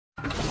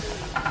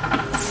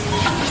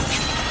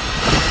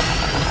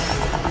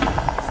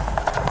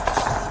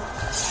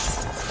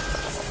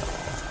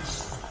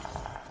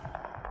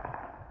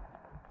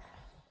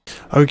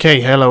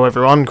Okay, hello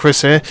everyone,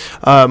 Chris here.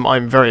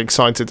 I'm very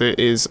excited. It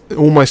is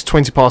almost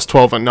 20 past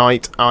 12 at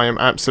night. I am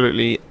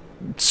absolutely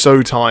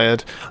so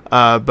tired,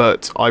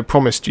 but I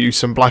promised you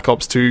some Black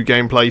Ops 2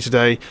 gameplay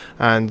today,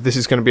 and this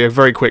is going to be a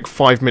very quick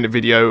 5-minute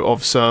video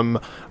of some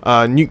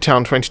Nuketown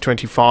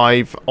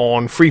 2025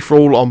 on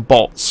free-for-all on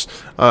bots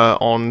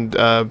on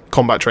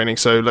combat training.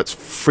 So let's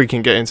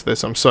freaking get into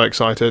this. I'm so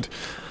excited.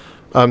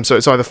 So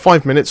it's either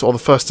 5 minutes or the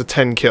first to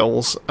 10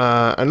 kills,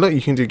 and look,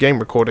 you can do game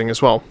recording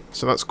as well,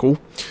 so that's cool.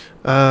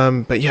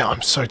 But yeah,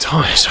 I'm so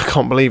tired, I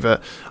can't believe it.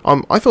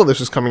 I thought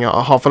this was coming out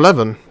at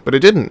 11:30, but it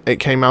didn't. It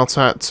came out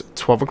at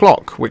 12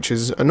 o'clock, which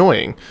is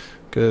annoying,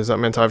 because that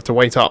meant I have to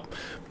wait up.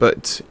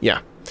 But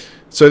yeah,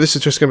 so this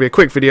is just going to be a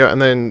quick video, and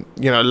then,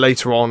 you know,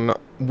 later on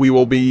we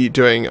will be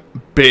doing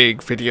big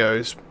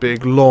videos,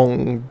 big,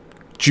 long,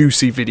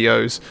 juicy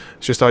videos.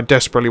 It's just I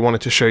desperately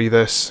wanted to show you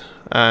this,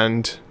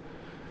 and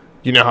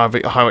you know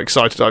how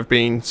excited I've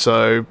been,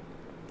 so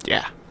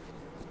yeah.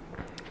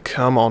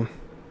 Come on.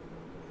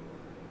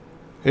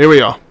 Here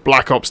we are,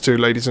 Black Ops 2,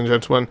 ladies and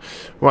gentlemen.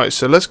 Right,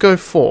 so let's go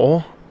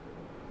for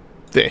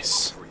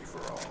this.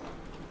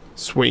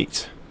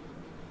 Sweet.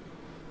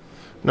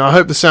 Now, I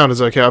hope the sound is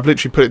okay. I've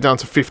literally put it down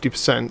to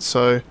 50%,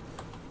 so...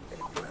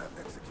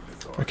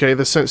 Okay,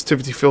 the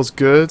sensitivity feels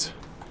good.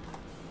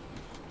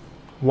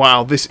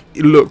 Wow, this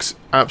looks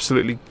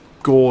absolutely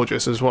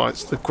gorgeous as well.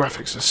 The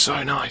graphics are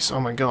so nice,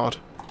 oh my god.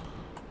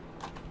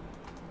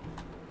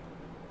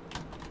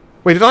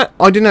 Wait, I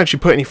didn't actually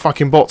put any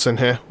fucking bots in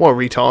here. What a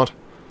retard.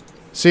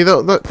 See,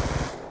 that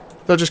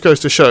just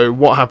goes to show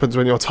what happens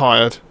when you're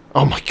tired.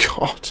 Oh my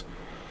god.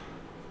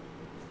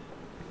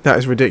 That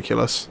is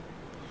ridiculous.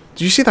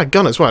 Did you see that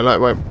gun as well? Like,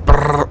 went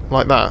brrr,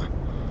 like that.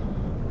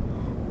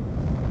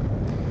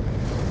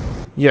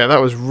 Yeah,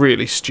 that was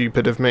really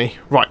stupid of me.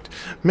 Right,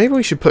 maybe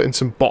we should put in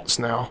some bots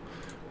now.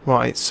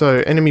 Right,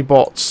 so enemy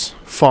bots,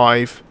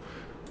 5.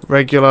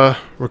 Regular,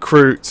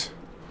 recruit.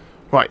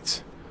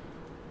 Right.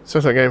 So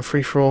that game,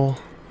 free-for-all.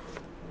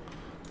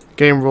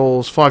 Game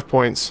rules, 5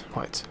 points.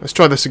 Right, let's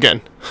try this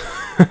again.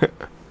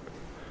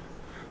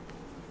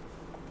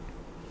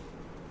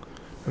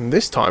 And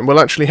this time we'll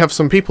actually have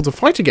some people to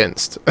fight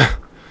against,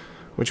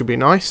 which will be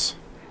nice.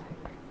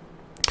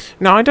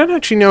 Now, I don't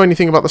actually know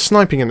anything about the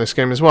sniping in this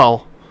game as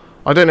well.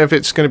 I don't know if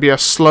it's going to be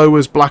as slow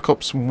as Black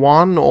Ops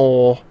 1,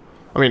 or...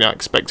 I mean, I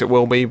expect it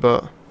will be,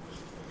 but...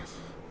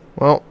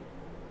 well,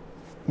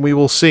 we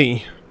will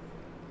see.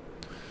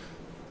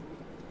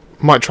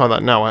 Might try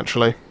that now,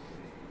 actually.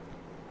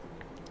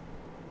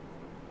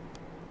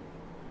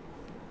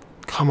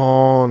 Come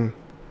on.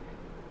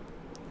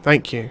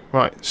 Thank you.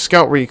 Right,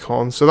 Scout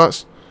Recon. So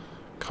that's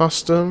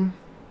custom.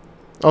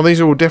 Oh, these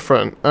are all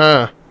different.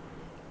 Oh,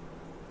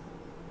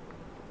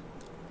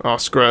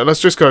 screw it. Let's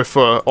just go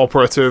for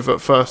operative at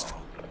first.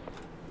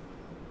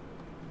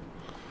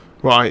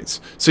 Right.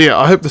 So yeah,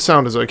 I hope the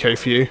sound is okay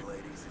for you.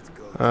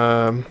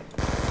 There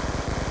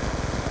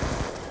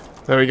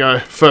we go.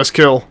 First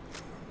kill.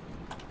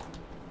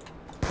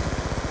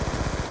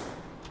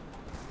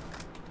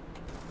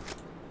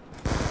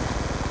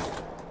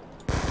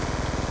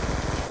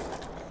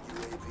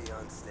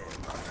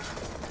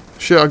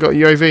 Shit, I got a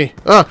UAV.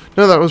 Ah,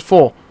 no, that was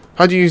 4.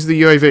 How do you use the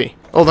UAV?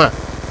 Oh, there.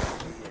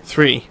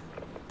 3.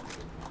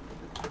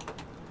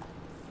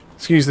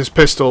 Let's use this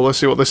pistol. Let's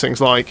see what this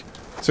thing's like.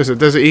 So it's a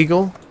Desert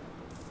Eagle.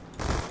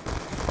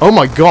 Oh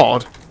my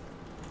god.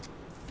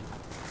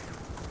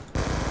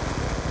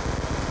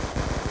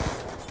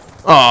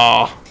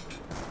 Ah,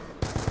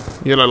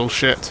 you little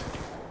shit.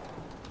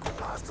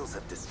 Hostiles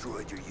have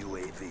destroyed your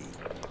UAV.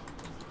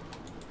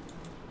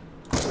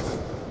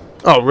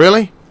 Oh,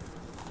 really?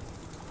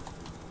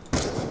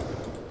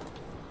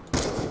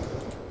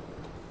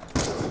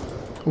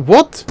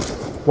 What?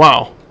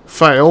 Wow.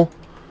 Fail.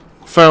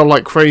 Fail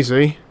like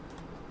crazy.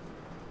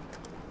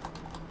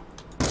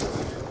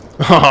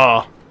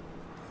 Haha.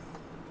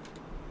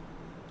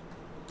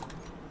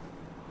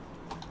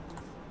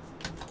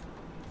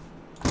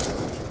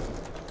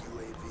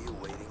 UAV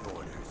awaiting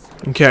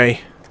orders.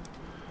 Okay.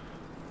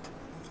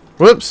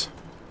 Whoops.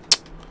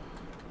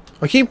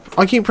 I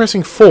keep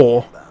pressing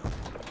 4.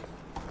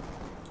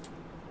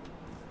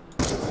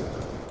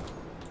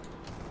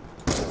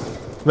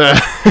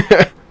 There.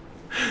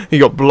 He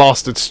got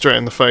blasted straight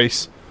in the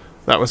face.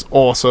 That was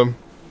awesome.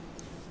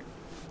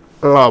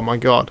 Oh my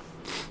god.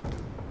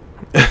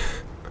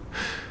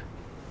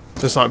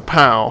 Just like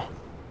pow.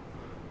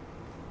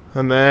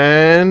 And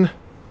then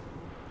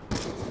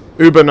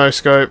Uber no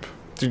scope.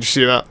 Did you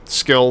see that?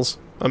 Skills.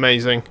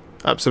 Amazing.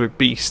 Absolute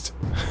beast.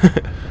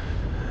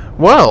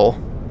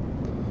 Well,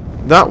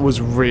 that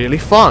was really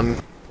fun.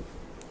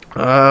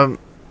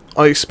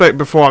 I expect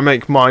before I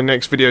make my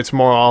next video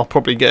tomorrow, I'll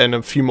probably get in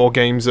a few more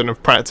games and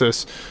of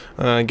practice,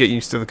 get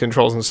used to the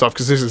controls and stuff,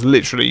 because this is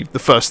literally the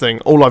first thing.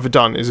 All I've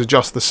done is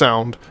adjust the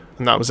sound,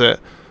 and that was it.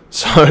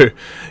 So,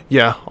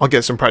 yeah, I'll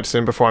get some practice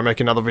in before I make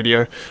another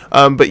video.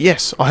 But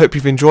yes, I hope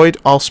you've enjoyed.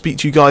 I'll speak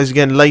to you guys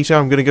again later.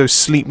 I'm going to go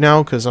sleep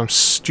now, because I'm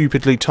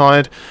stupidly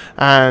tired,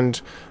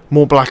 and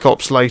more Black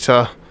Ops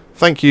later.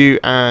 Thank you,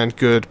 and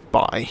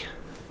goodbye.